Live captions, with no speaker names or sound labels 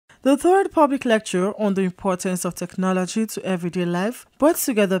The third public lecture on the importance of technology to everyday life brought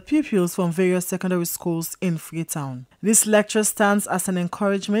together pupils from various secondary schools in Freetown. This lecture stands as an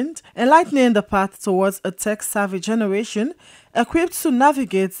encouragement, enlightening the path towards a tech-savvy generation equipped to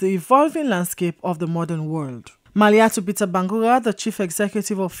navigate the evolving landscape of the modern world. Maliatu Peter Bangura, the Chief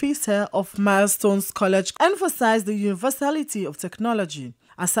Executive Officer of Milestone College, emphasized the universality of technology,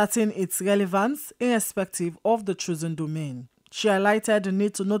 asserting its relevance irrespective of the chosen domain. She highlighted the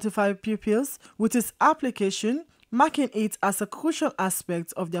need to notify pupils with its application, marking it as a crucial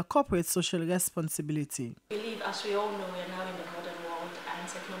aspect of their corporate social responsibility. I believe, as we all know, we are now in the modern world and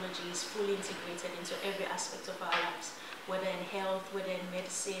technology is fully integrated into every aspect of our lives, whether in health, whether in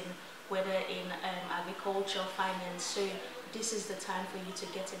medicine, whether in agriculture, finance. So this is the time for you to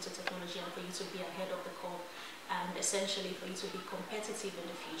get into technology and for you to be ahead of the curve, and essentially for you to be competitive in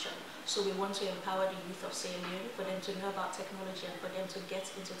the future. So we want to empower the youth of CMU for them to know about technology and for them to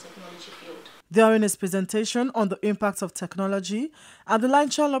get into technology field. During his presentation on the impact of technology, Abdullahi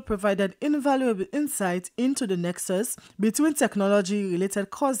Challo provided invaluable insight into the nexus between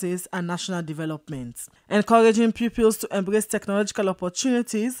technology-related causes and national development. Encouraging pupils to embrace technological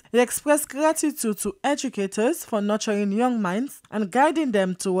opportunities, he expressed gratitude to educators for nurturing young minds and guiding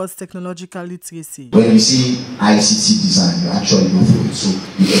them towards technological literacy. When you see ICT design, you actually go for it, so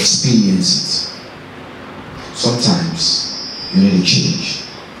you experience it. Sometimes you need a change.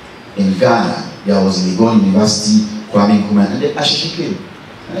 In Ghana, there was a Legon University, Kwame Nkrumah, and then Ashishi came.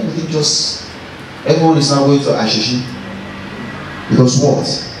 And everyone is now going to Ashishi. Because what?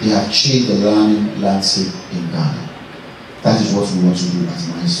 They have changed the learning landscape in Ghana. That is what we want to do at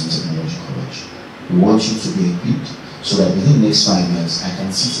Milestone Technology College. We want you to be equipped so that within the next 5 years, I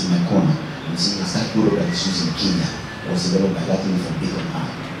can sit in my corner and say, yes, that product that is used in Kenya was developed by that thing from Big on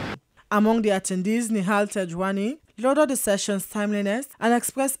High. Among the attendees, Nihal Tejwani lauded the session's timeliness and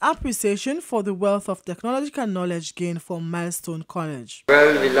expressed appreciation for the wealth of technological knowledge gained from Milestone College.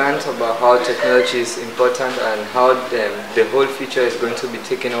 Well, we learned about how technology is important and how the whole future is going to be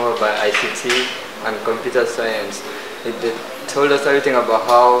taken over by ICT and computer science. It told us everything about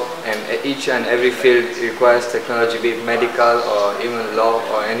how each and every field requires technology, be it medical or even law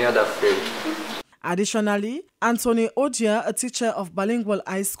or any other field. Additionally, Anthony Odia, a teacher of Bilingual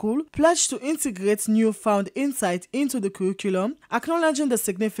High School, pledged to integrate newfound insight into the curriculum, acknowledging the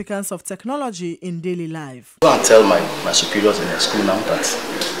significance of technology in daily life. I go and tell my superiors in the school now that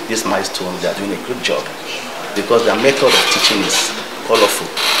this Milestone, they are doing a good job because their method of teaching is colorful.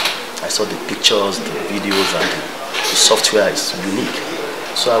 I saw the pictures, the videos, and the software is unique.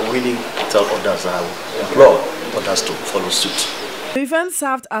 So I really tell others, I will implore others to follow suit. The event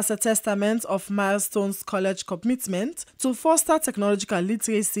served as a testament of Milestone's college commitment to foster technological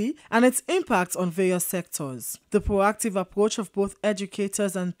literacy and its impact on various sectors. The proactive approach of both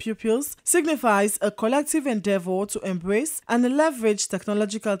educators and pupils signifies a collective endeavor to embrace and leverage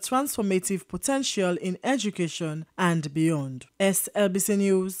technological transformative potential in education and beyond. SLBC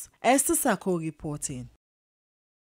News, Esther Sako reporting.